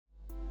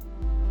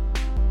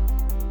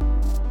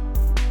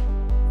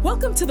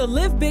Welcome to the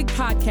Live Big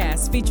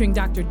podcast featuring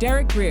Dr.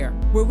 Derek Grier,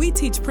 where we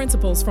teach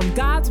principles from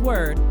God's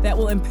Word that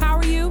will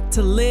empower you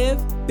to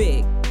live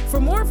big. For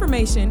more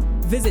information,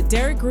 visit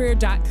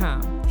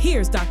derekgrier.com.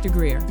 Here's Dr.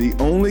 Grier. The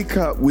only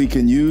cup we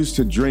can use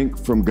to drink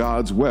from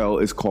God's well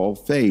is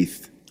called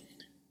faith.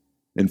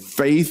 And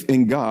faith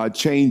in God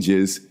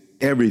changes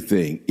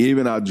everything,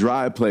 even our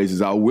dry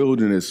places, our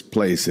wilderness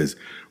places.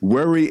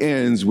 Worry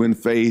ends when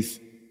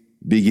faith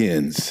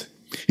begins.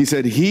 He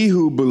said, he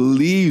who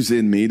believes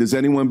in me, does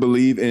anyone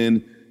believe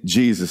in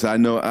Jesus? I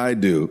know I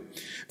do.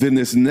 Then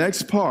this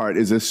next part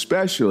is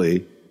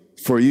especially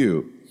for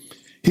you.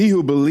 He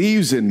who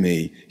believes in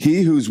me,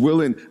 he who's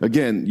willing,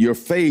 again, your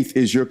faith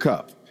is your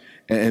cup,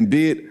 and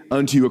be it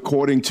unto you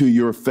according to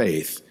your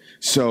faith.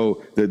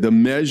 So the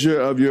measure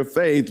of your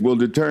faith will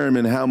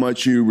determine how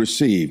much you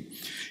receive.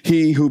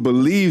 He who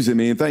believes in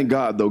me, and thank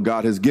God, though,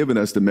 God has given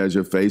us the measure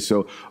of faith.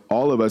 So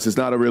all of us, it's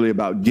not really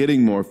about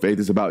getting more faith.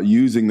 It's about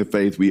using the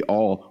faith we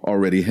all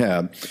already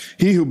have.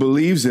 He who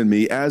believes in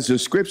me, as the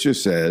scripture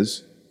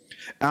says,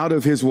 out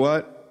of his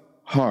what?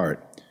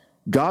 Heart.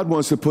 God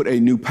wants to put a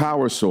new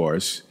power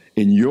source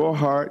in your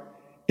heart,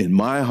 in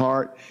my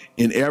heart,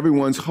 in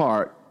everyone's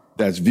heart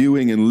that's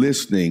viewing and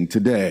listening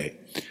today.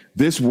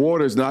 This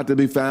water is not to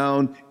be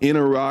found in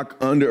a rock,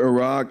 under a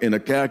rock, in a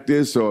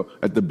cactus, or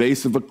at the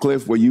base of a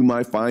cliff where you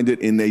might find it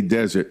in a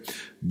desert.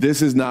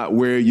 This is not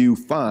where you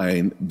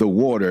find the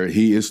water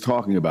he is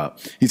talking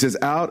about. He says,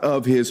 out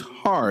of his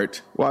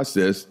heart, watch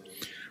this,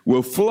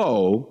 will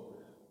flow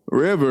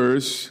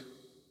rivers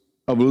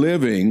of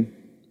living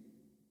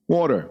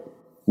water.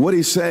 What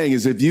he's saying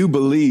is if you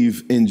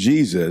believe in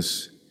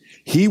Jesus,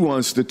 he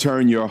wants to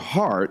turn your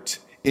heart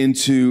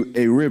into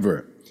a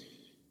river.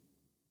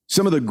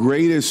 Some of the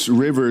greatest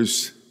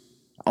rivers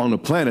on the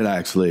planet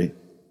actually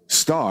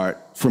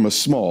start from a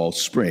small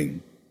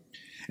spring.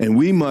 And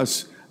we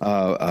must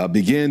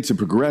begin to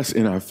progress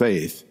in our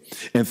faith.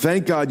 And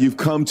thank God you've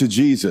come to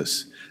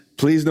Jesus.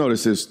 Please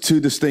notice there's two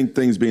distinct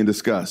things being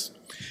discussed.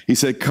 He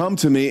said, come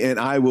to me and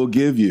I will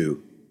give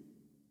you.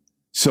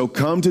 So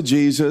come to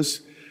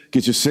Jesus,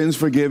 get your sins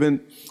forgiven,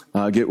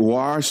 get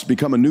washed,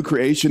 become a new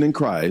creation in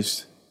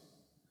Christ.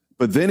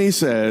 But then he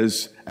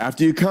says,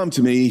 after you come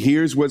to me,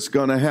 here's what's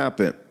going to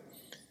happen.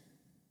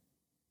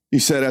 He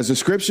said, as the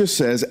scripture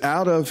says,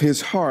 out of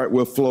his heart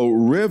will flow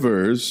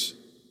rivers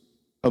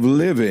of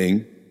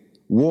living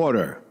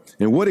water.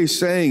 And what he's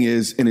saying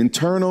is an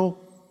internal,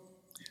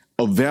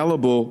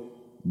 available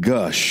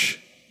gush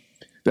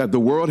that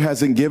the world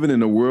hasn't given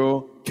and the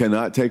world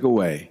cannot take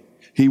away.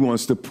 He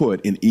wants to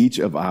put in each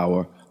of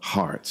our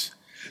hearts.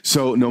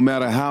 So no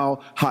matter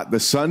how hot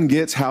the sun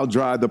gets, how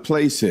dry the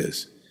place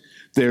is,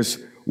 there's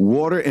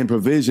water and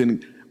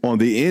provision on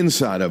the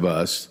inside of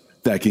us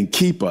that can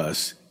keep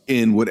us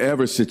in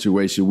whatever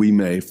situation we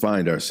may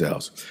find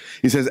ourselves.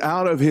 He says,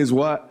 out of his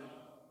what?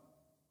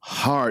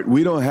 Heart.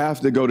 We don't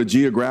have to go to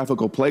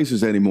geographical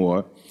places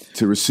anymore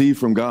to receive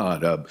from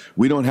God.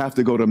 We don't have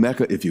to go to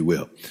Mecca, if you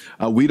will.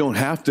 We don't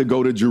have to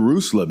go to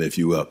Jerusalem, if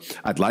you will.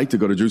 I'd like to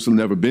go to Jerusalem,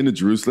 never been to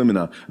Jerusalem,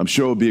 and I'm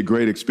sure it'll be a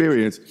great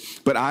experience,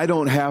 but I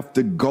don't have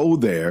to go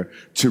there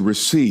to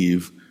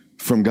receive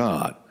from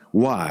God.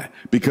 Why?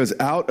 Because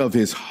out of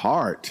his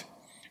heart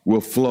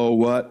will flow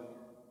what?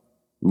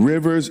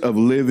 Rivers of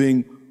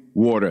living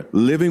water.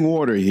 Living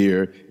water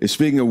here is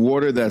speaking of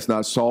water that's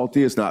not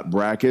salty, it's not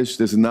brackish.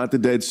 This is not the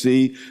Dead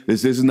Sea.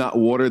 This is not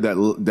water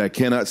that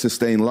cannot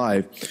sustain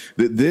life.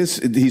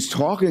 He's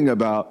talking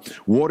about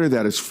water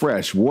that is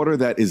fresh, water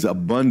that is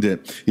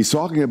abundant. He's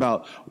talking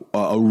about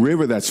a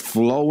river that's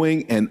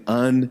flowing and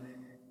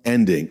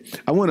unending.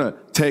 I want to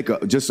take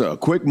just a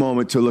quick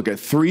moment to look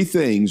at three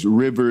things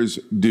rivers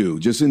do.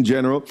 Just in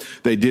general,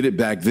 they did it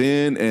back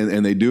then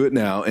and they do it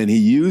now. And he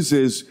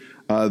uses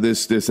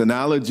this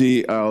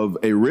analogy of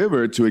a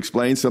river to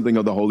explain something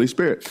of the Holy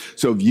Spirit.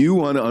 So if you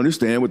want to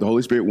understand what the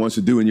Holy Spirit wants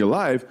to do in your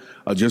life,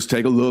 just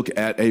take a look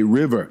at a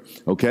river,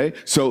 okay?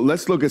 So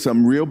let's look at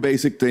some real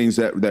basic things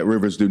that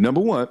rivers do. Number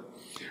one,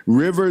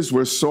 rivers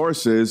were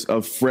sources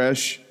of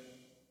fresh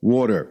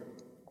water.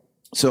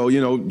 So,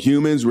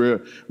 humans, we're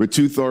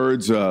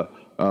 2/3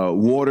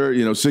 water,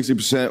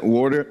 60%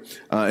 water.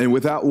 And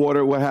without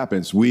water, what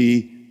happens?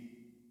 We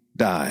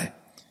die.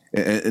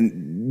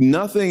 And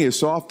nothing is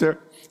softer.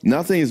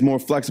 Nothing is more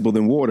flexible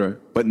than water,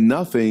 but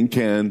nothing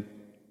can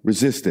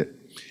resist it.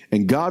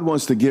 And God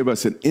wants to give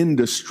us an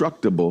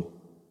indestructible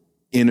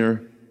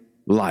inner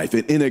life,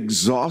 an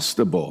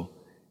inexhaustible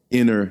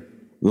inner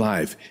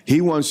life.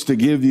 He wants to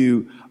give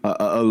you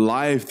a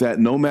life that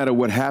no matter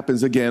what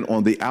happens again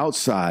on the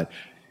outside,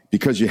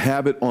 because you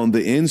have it on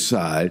the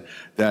inside,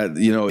 that,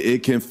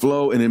 it can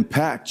flow and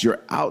impact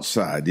your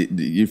outside.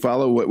 You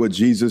follow what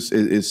Jesus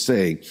is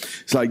saying?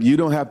 It's like you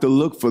don't have to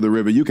look for the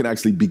river. You can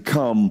actually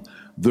become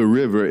the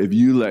river if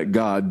you let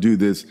God do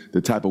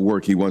the type of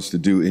work he wants to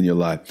do in your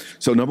life.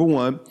 So number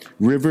one,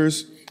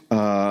 rivers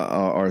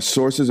are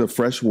sources of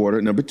fresh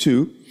water. Number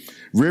two,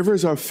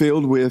 rivers are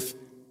filled with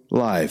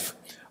life.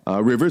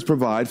 Rivers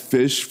provide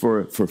fish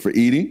for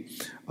eating,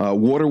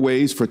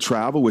 waterways for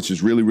travel, which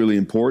is really, really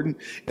important,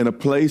 and a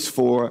place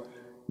for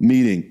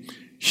meeting.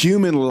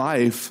 human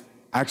life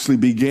actually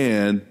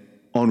began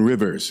on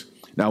rivers.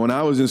 Now, when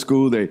I was in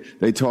school,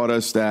 they taught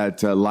us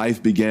that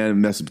life began in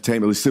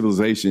Mesopotamia, at least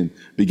civilization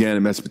began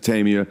in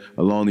Mesopotamia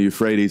along the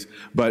Euphrates.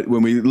 But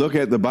when we look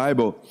at the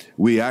Bible,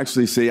 we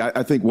actually see,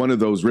 I think one of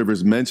those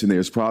rivers mentioned there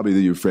is probably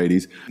the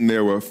Euphrates. And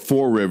there were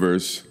 4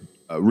 rivers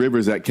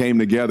that came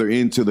together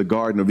into the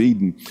Garden of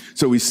Eden.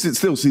 So we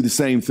still see the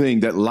same thing,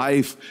 that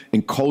life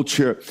and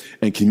culture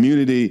and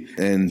community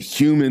and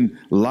human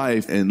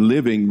life and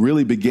living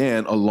really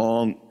began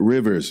along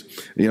rivers.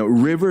 You know,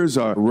 rivers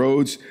are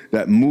roads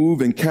that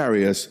move and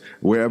carry us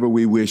wherever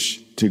we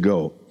wish to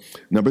go.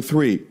 Number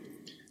 3,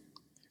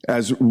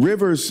 as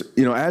rivers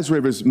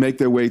make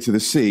their way to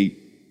the sea,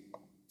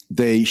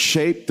 they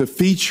shape the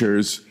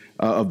features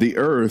of the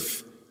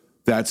earth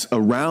that's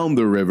around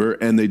the river,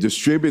 and they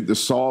distribute the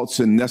salts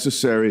and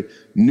necessary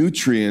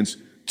nutrients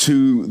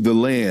to the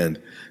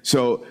land.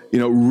 So,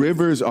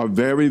 rivers are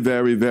very,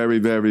 very, very,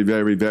 very,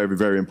 very, very,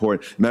 very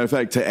important. Matter of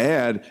fact, to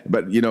add,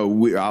 but,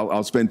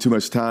 I'll spend too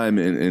much time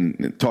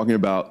in talking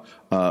about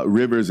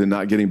rivers and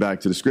not getting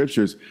back to the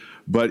scriptures.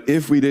 But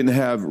if we didn't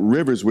have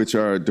rivers, which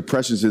are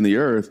depressions in the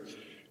earth,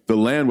 the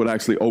land would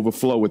actually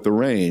overflow with the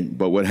rain.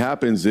 But what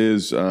happens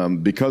is,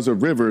 because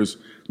of rivers,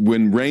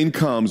 when rain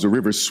comes, the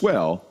rivers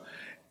swell,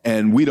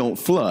 and we don't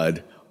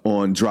flood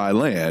on dry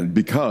land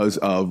because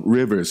of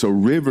rivers. So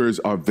rivers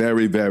are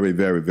very, very,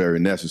 very, very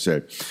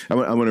necessary. I'm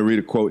going to read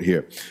a quote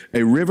here.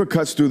 A river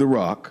cuts through the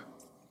rock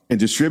and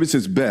distributes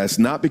its best,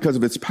 not because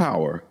of its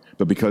power,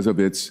 but because of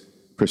its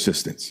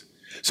persistence.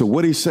 So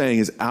what he's saying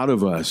is, out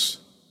of us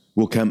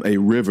will come a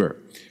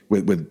river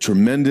with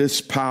tremendous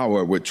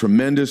power, with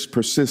tremendous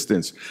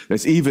persistence,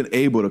 that's even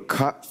able to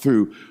cut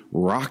through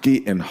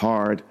rocky and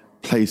hard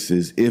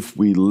places if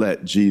we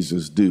let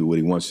Jesus do what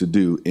he wants to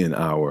do in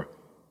our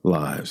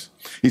lives.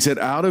 He said,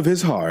 out of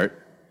his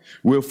heart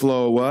will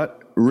flow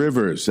what?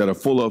 Rivers that are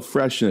full of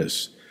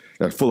freshness,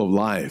 that are full of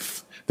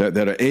life, that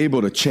are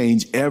able to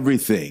change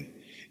everything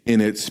in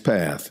its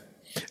path.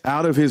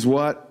 Out of his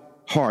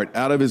what? Heart.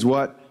 Out of his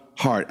what?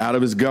 Heart. Out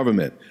of his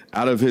government.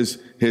 Out of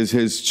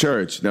his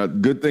church. Now,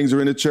 good things are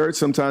in the church.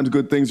 Sometimes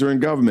good things are in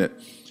government.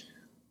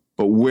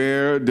 But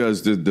where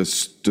does the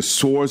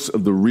source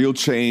of the real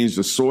change,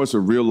 the source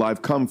of real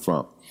life come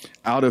from?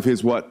 Out of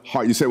his what?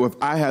 Heart. You say, well, if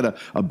I had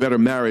a better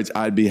marriage,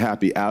 I'd be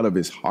happy. Out of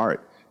his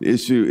heart. The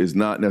issue is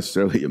not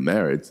necessarily your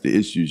marriage. The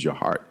issue is your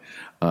heart.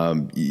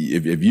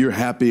 If you're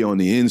happy on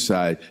the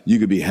inside, you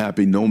could be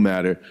happy no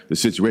matter the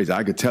situation.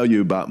 I could tell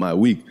you about my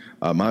week.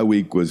 My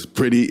week was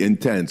pretty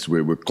intense.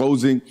 We're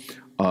closing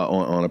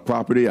on a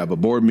property. I have a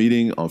board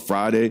meeting on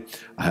Friday.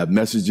 I have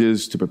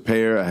messages to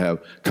prepare. I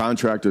have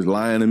contractors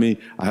lying to me.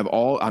 I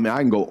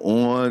can go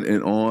on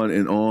and on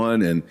and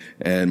on,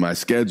 and my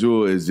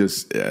schedule is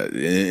just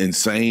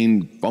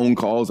insane. Phone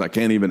calls I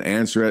can't even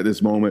answer at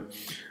this moment.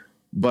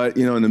 But,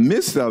 in the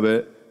midst of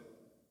it,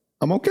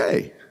 I'm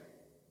okay.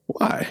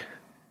 Why?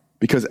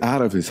 Because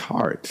out of his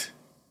heart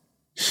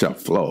shall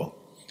flow.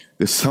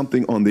 There's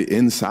something on the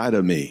inside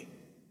of me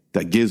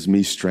that gives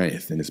me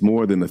strength, and it's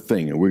more than a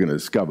thing, and we're going to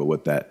discover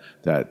what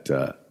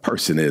that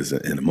person is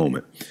in a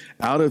moment.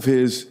 Out of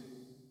his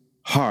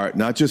heart,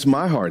 not just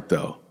my heart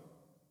though,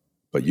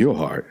 but your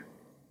heart,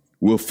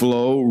 will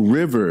flow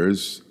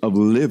rivers of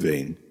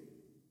living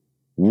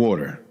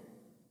water.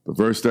 But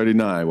verse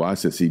 39,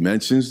 watch this, he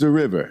mentions the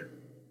river.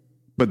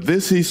 But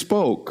this he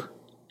spoke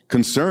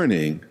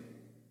concerning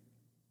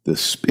the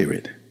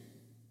Spirit.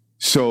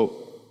 So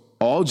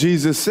all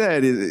Jesus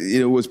said,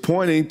 was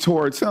pointing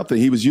towards something.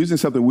 He was using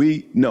something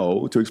we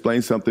know to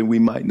explain something we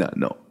might not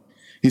know.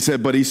 He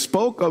said, but he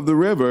spoke of the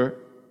river,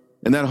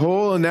 and that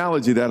whole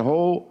analogy, that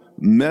whole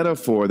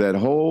metaphor, that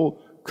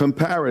whole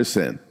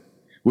comparison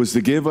was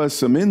to give us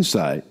some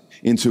insight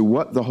into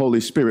what the Holy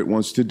Spirit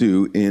wants to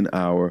do in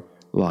our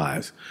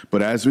lives.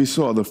 But as we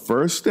saw, the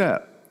first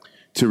step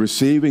to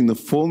receiving the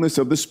fullness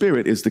of the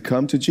Spirit is to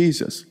come to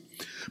Jesus.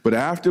 But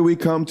after we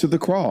come to the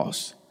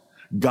cross,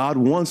 God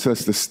wants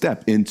us to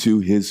step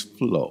into his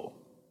flow.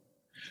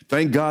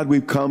 Thank God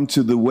we've come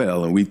to the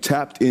well and we've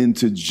tapped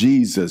into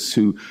Jesus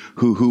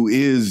who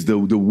is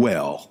the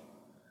well.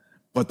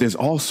 But there's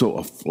also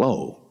a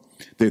flow.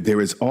 There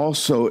is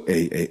also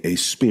a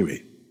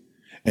spirit.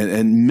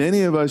 And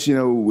many of us,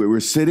 we're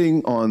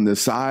sitting on the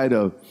side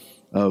of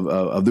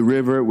the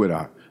river with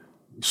our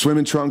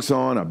swimming trunks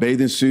on, our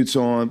bathing suits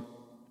on,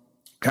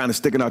 kind of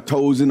sticking our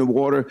toes in the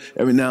water.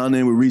 Every now and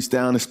then we reach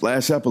down and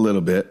splash up a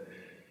little bit.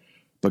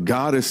 But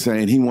God is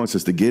saying he wants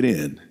us to get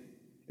in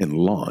and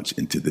launch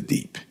into the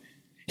deep.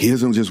 He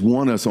doesn't just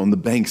want us on the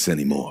banks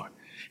anymore.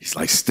 He's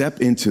like,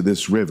 step into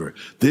this river.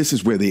 This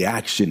is where the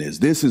action is.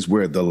 This is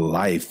where the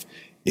life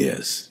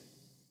is.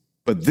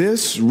 But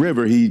this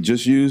river he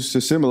just used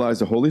to symbolize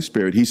the Holy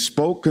Spirit. He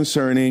spoke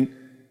concerning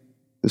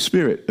the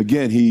Spirit.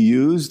 Again, he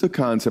used the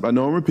concept. I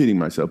know I'm repeating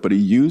myself, but he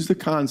used the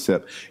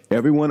concept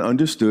everyone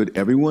understood,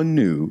 everyone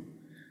knew,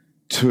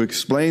 to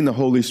explain the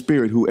Holy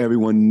Spirit who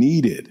everyone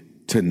needed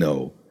to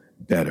know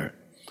better.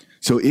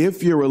 So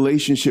if your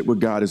relationship with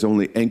God is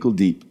only ankle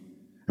deep,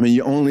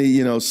 you're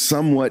only,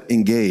 somewhat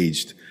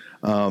engaged,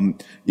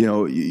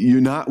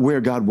 You're not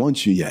where God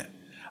wants you yet.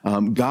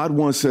 God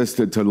wants us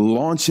to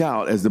launch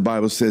out, as the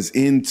Bible says,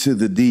 into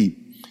the deep.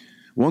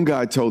 One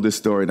guy told this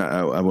story, and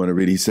I want to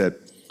read. He said,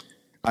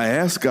 I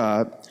asked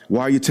God,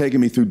 why are you taking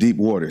me through deep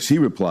waters? He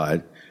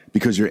replied,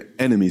 because your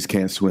enemies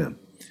can't swim.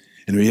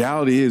 And the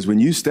reality is, when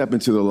you step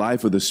into the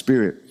life of the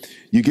Spirit,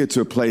 you get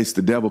to a place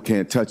the devil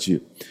can't touch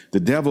you. The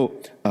devil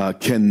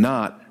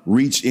cannot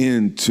reach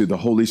into the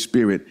Holy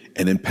Spirit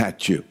and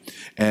impact you.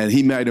 And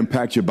he might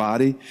impact your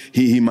body.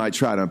 He might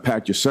try to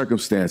impact your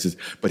circumstances,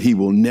 but he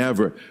will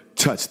never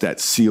touch that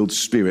sealed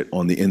spirit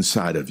on the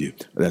inside of you.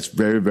 That's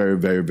very, very,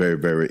 very, very,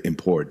 very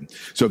important.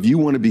 So if you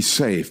want to be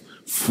safe,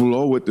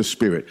 flow with the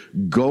Spirit,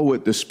 go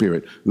with the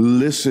Spirit,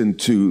 listen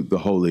to the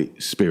Holy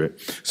Spirit.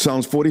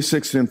 Psalms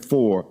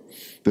 46:4,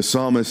 the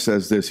psalmist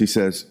says this. He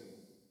says,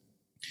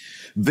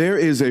 there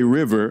is a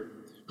river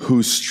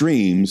whose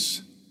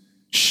streams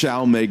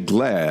shall make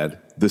glad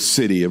the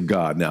city of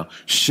God. Now,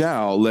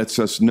 shall lets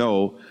us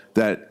know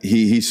that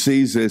he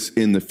sees this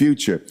in the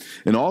future.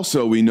 And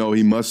also we know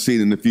he must see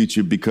it in the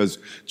future because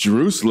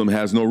Jerusalem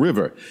has no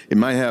river. It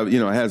might have,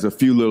 it has a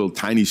few little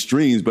tiny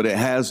streams, but it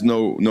has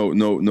no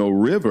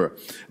river.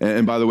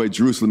 And by the way,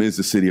 Jerusalem is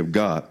the city of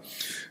God.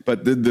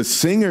 But the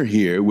singer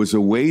here was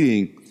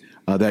awaiting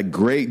that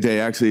great day.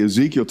 Actually,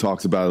 Ezekiel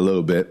talks about it a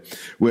little bit,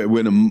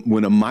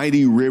 when a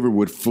mighty river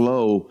would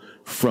flow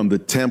from the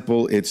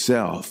temple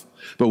itself.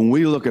 But when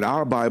we look at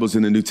our Bibles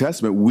in the New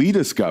Testament, we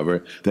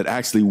discover that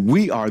actually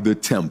we are the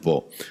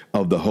temple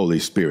of the Holy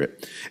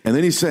Spirit. And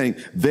then he's saying,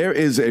 there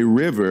is a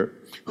river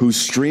whose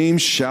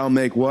streams shall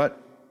make what?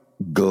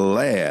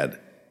 Glad.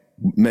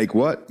 Make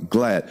what?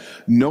 Glad.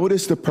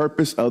 Notice the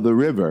purpose of the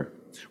river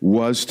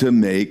was to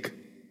make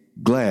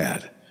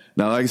glad.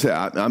 Now, like I said,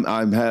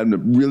 I'm having a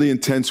really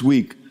intense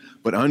week,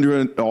 but under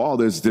it all,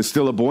 there's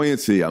still a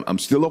buoyancy. I'm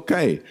still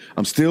okay.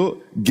 I'm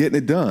still getting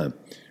it done.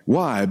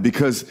 Why?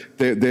 Because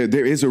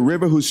there is a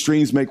river whose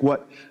streams make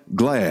what?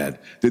 Glad.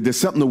 There's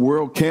something the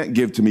world can't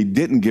give to me,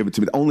 didn't give it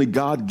to me, that only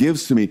God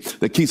gives to me,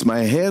 that keeps my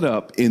head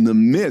up in the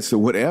midst of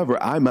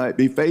whatever I might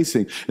be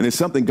facing. And there's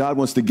something God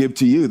wants to give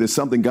to you. There's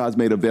something God's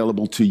made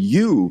available to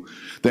you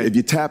that if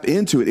you tap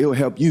into it, it'll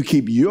help you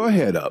keep your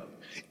head up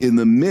in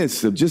the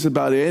midst of just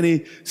about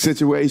any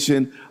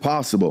situation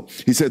possible.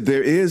 He said,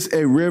 there is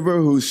a river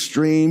whose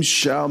streams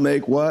shall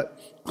make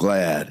what?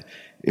 Glad.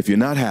 If you're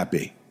not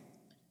happy,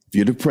 if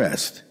you're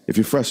depressed, if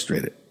you're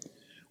frustrated,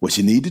 what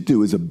you need to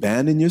do is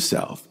abandon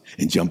yourself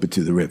and jump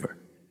into the river.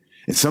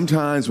 And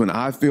sometimes when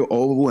I feel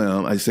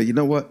overwhelmed, I say, you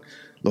know what?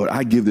 Lord,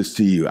 I give this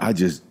to you. I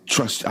just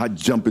trust. I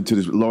jump into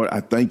this. Lord,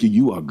 I thank you.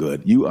 You are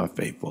good. You are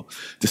faithful.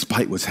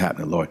 Despite what's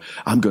happening, Lord,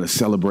 I'm going to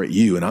celebrate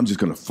you and I'm just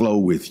going to flow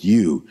with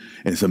you.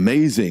 And it's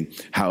amazing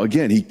how,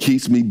 again, he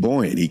keeps me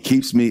buoyant. He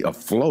keeps me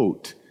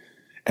afloat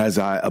as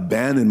I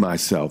abandon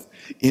myself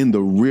in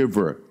the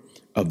river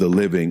of the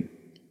living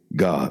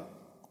God.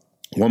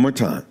 One more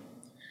time.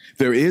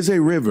 There is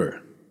a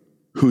river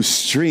whose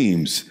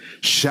streams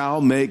shall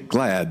make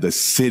glad the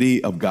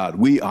city of God.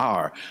 We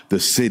are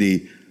the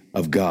city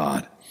of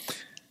God.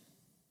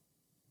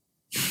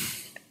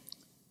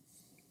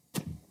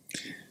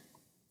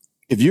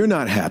 If you're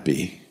not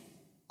happy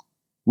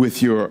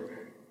with your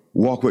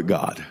walk with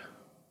God,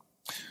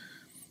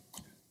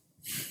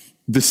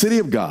 the city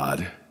of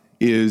God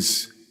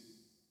is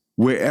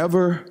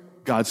wherever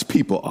God's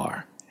people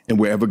are and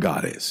wherever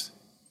God is.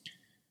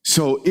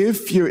 So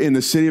if you're in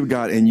the city of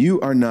God and you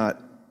are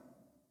not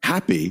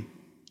happy,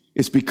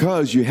 it's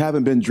because you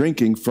haven't been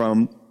drinking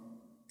from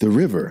the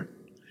river.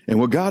 And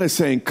what God is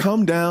saying,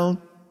 come down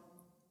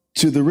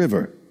to the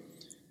river.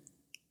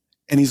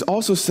 And he's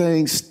also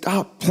saying,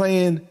 stop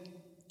playing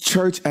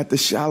church at the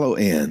shallow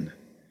end.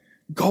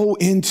 Go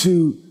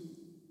into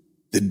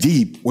the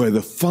deep where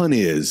the fun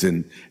is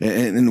and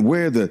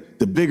where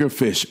the bigger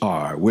fish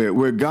are,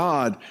 where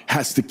God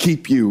has to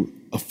keep you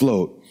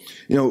afloat.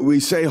 We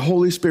say,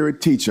 Holy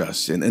Spirit, teach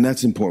us, and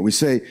that's important. We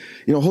say,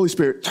 Holy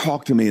Spirit,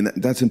 talk to me, and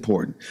that's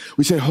important.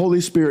 We say,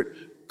 Holy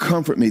Spirit,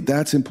 comfort me,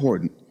 that's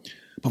important.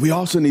 But we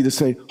also need to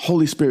say,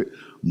 Holy Spirit,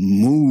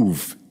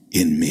 move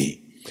in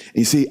me. And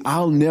you see,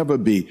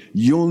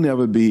 you'll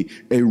never be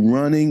a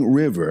running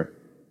river,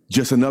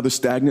 just another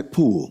stagnant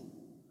pool,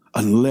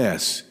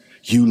 unless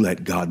you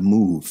let God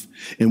move.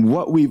 And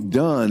what we've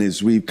done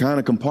is we've kind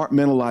of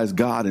compartmentalized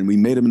God and we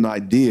made him an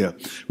idea.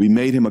 We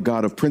made him a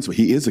God of principle.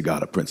 He is a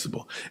God of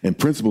principle. And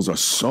principles are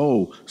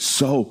so,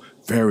 so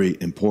very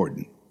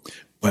important.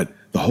 But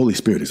the Holy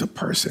Spirit is a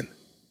person.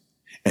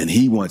 And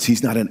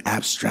he's not an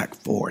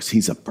abstract force.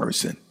 He's a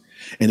person.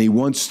 And he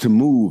wants to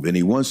move and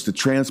he wants to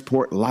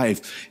transport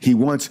life. He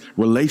wants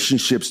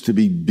relationships to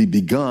be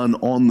begun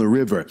on the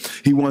river.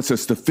 He wants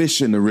us to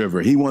fish in the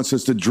river. He wants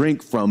us to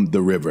drink from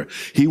the river.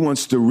 He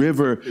wants the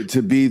river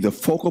to be the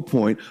focal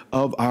point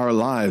of our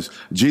lives.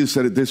 Jesus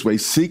said it this way,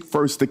 seek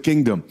first the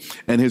kingdom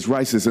and his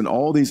righteousness, and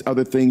all these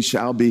other things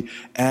shall be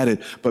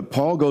added. But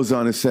Paul goes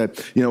on and said,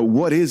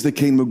 what is the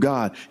kingdom of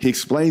God? He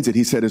explains it.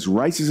 He said, it's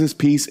righteousness,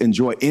 peace, and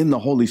joy in the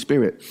Holy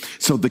Spirit.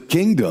 So the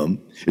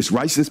kingdom It's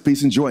righteousness,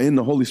 peace, and joy in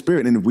the Holy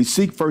Spirit. And if we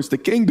seek first the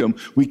kingdom,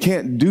 we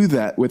can't do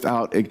that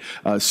without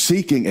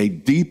seeking a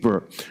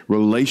deeper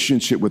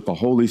relationship with the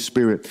Holy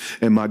Spirit.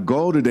 And my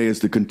goal today is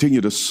to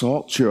continue to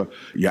salt your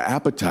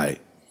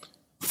appetite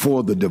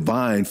for the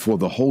divine, for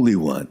the Holy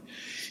One.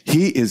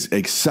 He is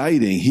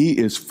exciting. He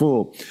is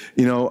full.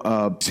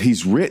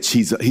 He's rich.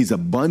 He's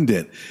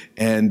abundant.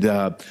 And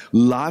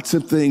lots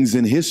of things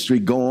in history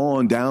go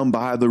on down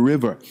by the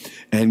river.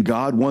 And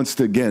God wants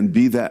to, again,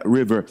 be that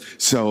river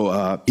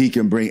so he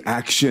can bring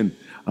action,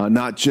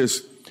 not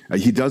just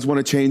he does want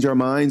to change our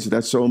minds.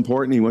 That's so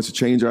important. He wants to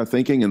change our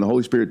thinking, and the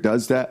Holy Spirit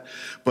does that.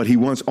 But he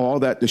wants all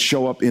that to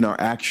show up in our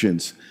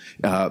actions.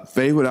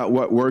 Faith without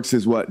what works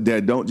is what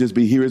dead. Don't just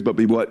be hearers, but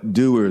be what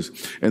doers.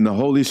 And the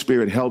Holy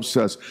Spirit helps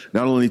us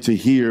not only to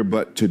hear,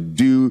 but to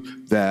do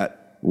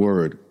that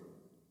word.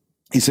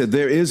 He said,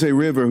 there is a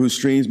river whose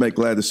streams make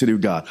glad the city of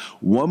God.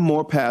 One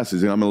more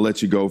passage, and I'm going to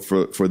let you go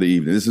for the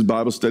evening. This is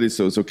Bible study,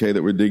 so it's okay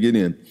that we're digging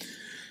in.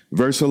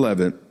 Verse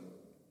 11,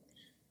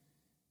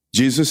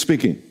 Jesus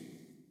speaking.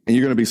 And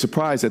you're going to be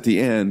surprised at the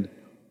end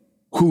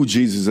who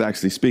Jesus is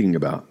actually speaking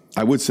about.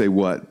 I would say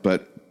what,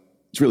 but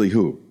it's really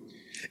who.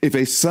 If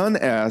a son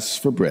asks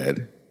for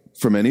bread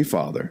from any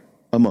father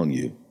among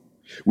you,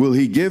 will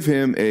he give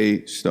him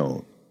a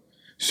stone?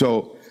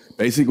 So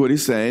basically what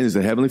he's saying is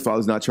the Heavenly Father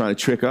is not trying to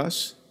trick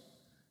us.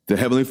 The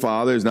Heavenly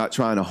Father is not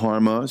trying to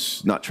harm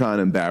us, not trying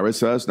to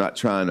embarrass us, not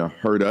trying to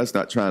hurt us,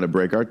 not trying to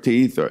break our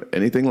teeth or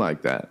anything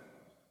like that.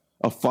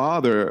 A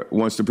father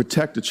wants to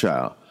protect a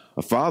child.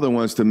 A father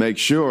wants to make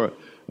sure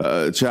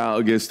a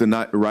child gets the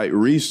right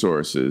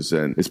resources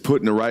and is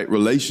put in the right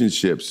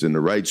relationships in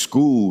the right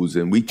schools,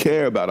 and we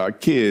care about our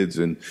kids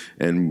and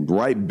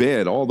right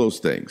bed, all those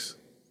things.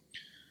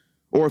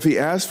 Or if he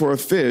asks for a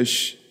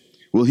fish,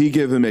 will he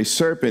give him a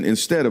serpent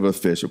instead of a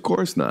fish? Of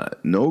course not.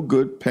 No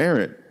good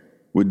parent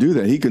would do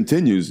that. He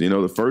continues,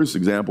 the first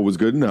example was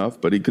good enough,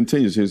 but he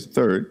continues, here's the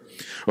third.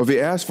 Or if he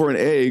asks for an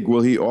egg,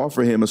 will he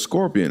offer him a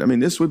scorpion? I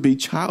mean, this would be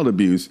child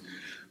abuse.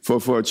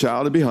 For a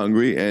child to be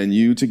hungry and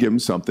you to give him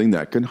something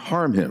that can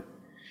harm him.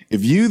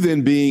 If you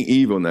then being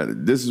evil, now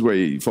this is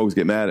where folks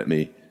get mad at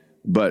me,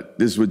 but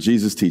this is what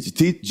Jesus teaches.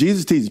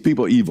 Jesus teaches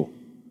people evil.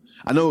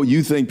 I know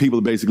you think people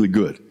are basically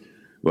good.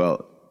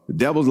 Well, the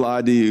devil's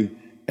lied to you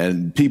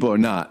and people are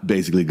not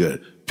basically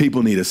good.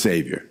 People need a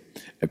savior.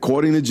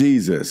 According to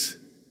Jesus,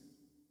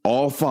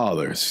 all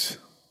fathers,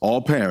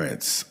 all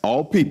parents,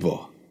 all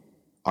people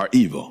are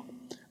evil.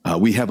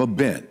 We have a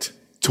bent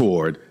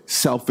toward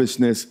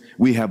selfishness.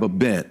 We have a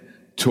bent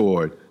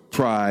toward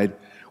pride.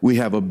 We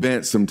have a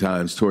bent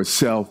sometimes toward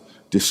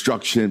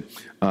self-destruction.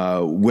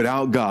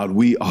 Without God,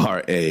 we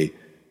are a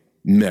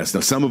mess. Now,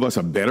 some of us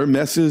are better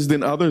messes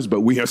than others, but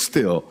we are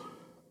still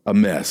a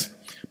mess.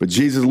 But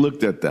Jesus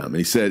looked at them and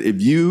he said,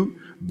 if you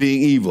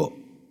being evil,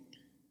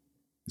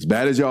 as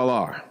bad as y'all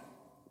are,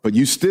 but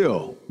you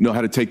still know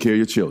how to take care of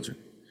your children.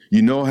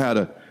 You know how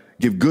to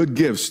give good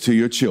gifts to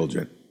your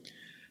children.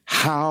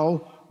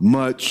 How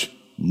much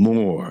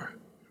more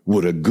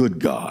would a good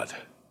God,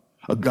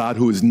 a God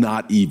who is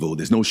not evil,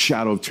 there's no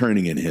shadow of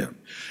turning in him,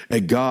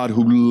 a God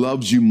who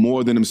loves you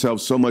more than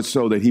himself, so much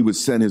so that he would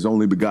send his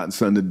only begotten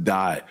son to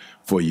die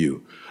for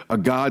you, a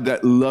God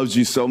that loves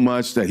you so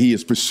much that he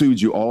has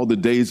pursued you all the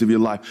days of your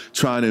life,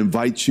 trying to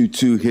invite you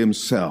to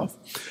himself.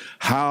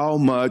 How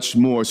much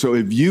more? So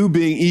if you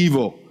being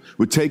evil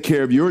would take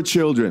care of your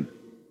children,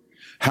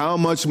 how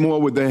much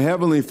more would the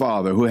Heavenly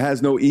Father, who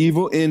has no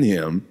evil in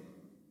him,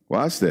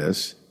 watch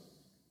this,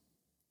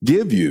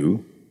 give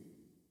you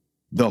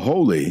the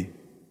Holy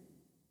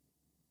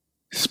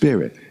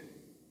Spirit?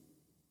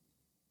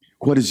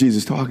 What is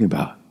Jesus talking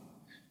about?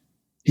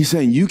 He's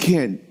saying you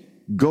can't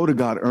go to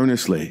God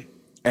earnestly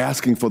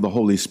asking for the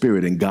Holy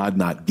Spirit and God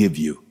not give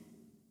you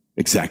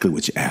exactly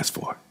what you asked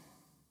for.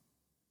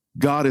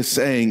 God is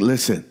saying,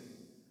 listen,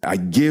 I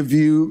give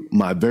you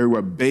my very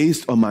word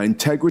based on my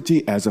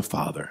integrity as a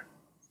father.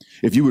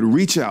 If you would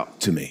reach out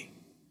to me,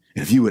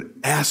 if you would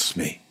ask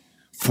me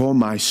for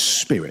my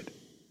spirit,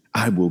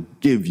 I will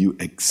give you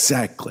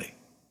exactly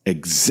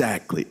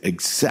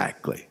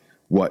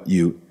what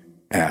you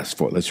asked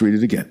for. Let's read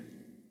it again.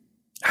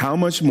 How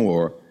much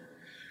more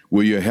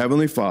will your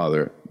heavenly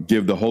Father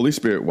give the Holy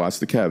Spirit, watch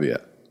the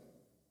caveat,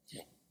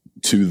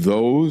 to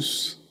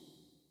those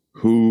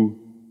who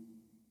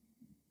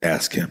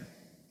ask him?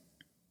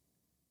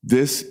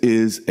 This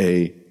is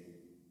a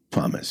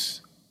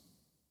promise.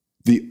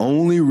 The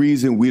only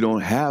reason we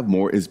don't have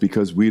more is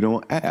because we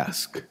don't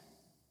ask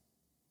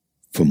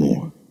for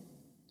more.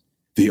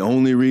 The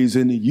only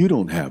reason you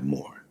don't have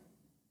more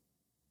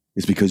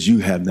is because you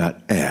have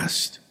not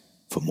asked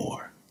for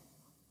more.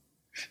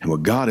 And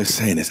what God is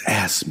saying is,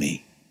 ask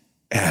me,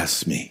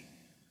 ask me.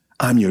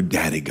 I'm your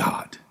daddy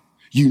God.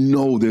 You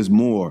know there's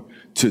more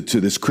to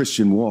this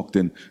Christian walk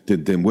than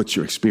what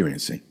you're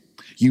experiencing.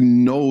 You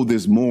know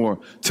there's more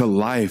to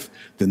life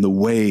than the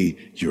way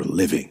you're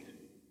living.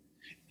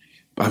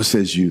 The Bible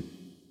says you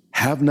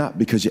have not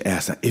because you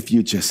ask not. If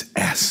you just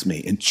ask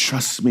me and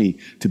trust me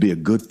to be a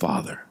good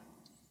father,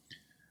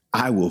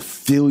 I will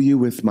fill you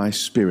with my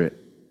spirit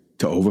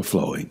to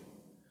overflowing.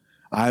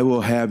 I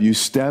will have you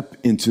step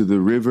into the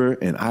river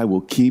and I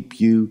will keep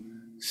you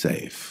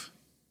safe.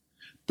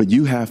 But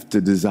you have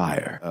to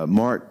desire.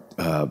 Mark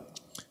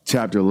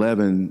chapter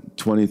 11,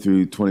 20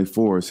 through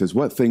 24 says,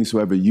 what things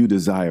soever you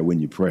desire when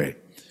you pray.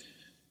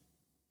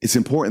 It's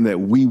important that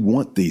we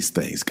want these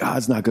things.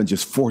 God's not going to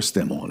just force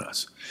them on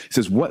us. It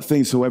says, what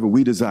things soever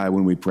we desire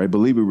when we pray,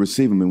 believe we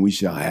receive them and we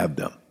shall have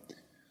them.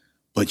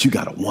 But you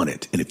got to want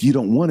it. And if you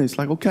don't want it, it's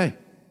like, okay.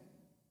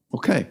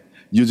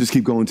 You'll just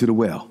keep going to the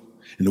well.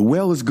 And the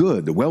well is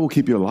good. The well will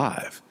keep you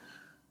alive.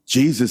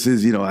 Jesus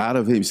is, out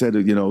of him, he said,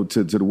 to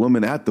the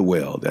woman at the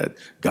well that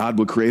God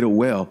would create a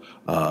well,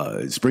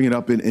 spring it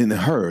up in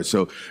her.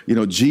 So,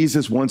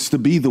 Jesus wants to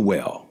be the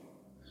well.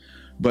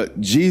 But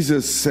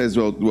Jesus says,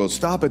 well,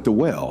 stop at the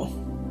well,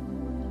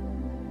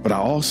 but I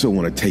also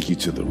want to take you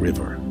to the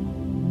river.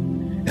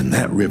 And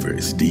that river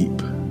is deep.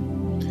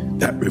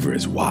 That river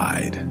is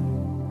wide.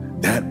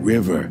 That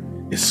river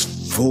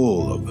is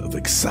full of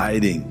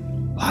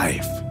exciting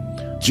life.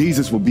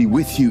 Jesus will be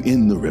with you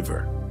in the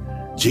river.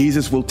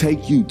 Jesus will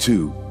take you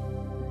to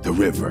the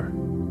river.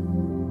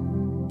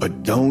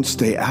 But don't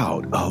stay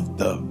out of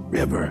the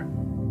river.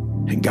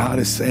 And God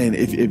is saying,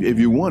 if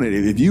you want it,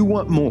 if you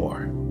want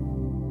more,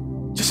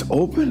 just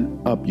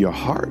open up your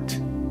heart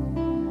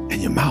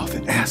and your mouth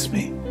and ask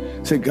me.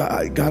 Say,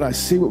 God, I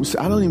see what was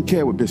said. I don't even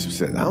care what Bishop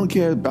said. I don't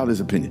care about his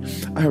opinion.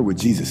 I heard what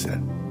Jesus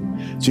said.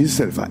 Jesus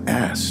said, if I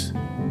ask,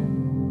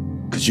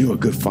 because you're a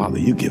good father,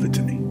 you give it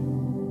to me.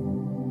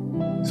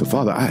 So,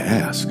 Father, I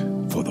ask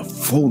for the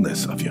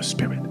fullness of your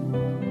spirit.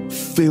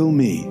 Fill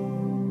me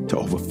to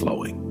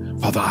overflowing.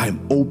 Father, I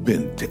am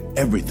open to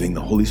everything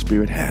the Holy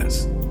Spirit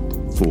has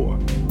for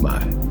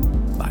my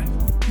life.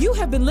 You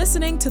have been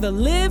listening to the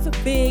Live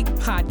Big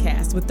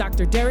podcast with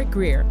Dr. Derek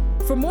Grier.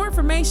 For more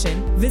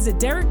information, visit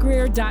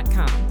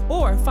DerekGrier.com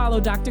or follow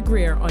Dr.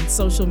 Grier on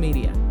social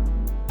media.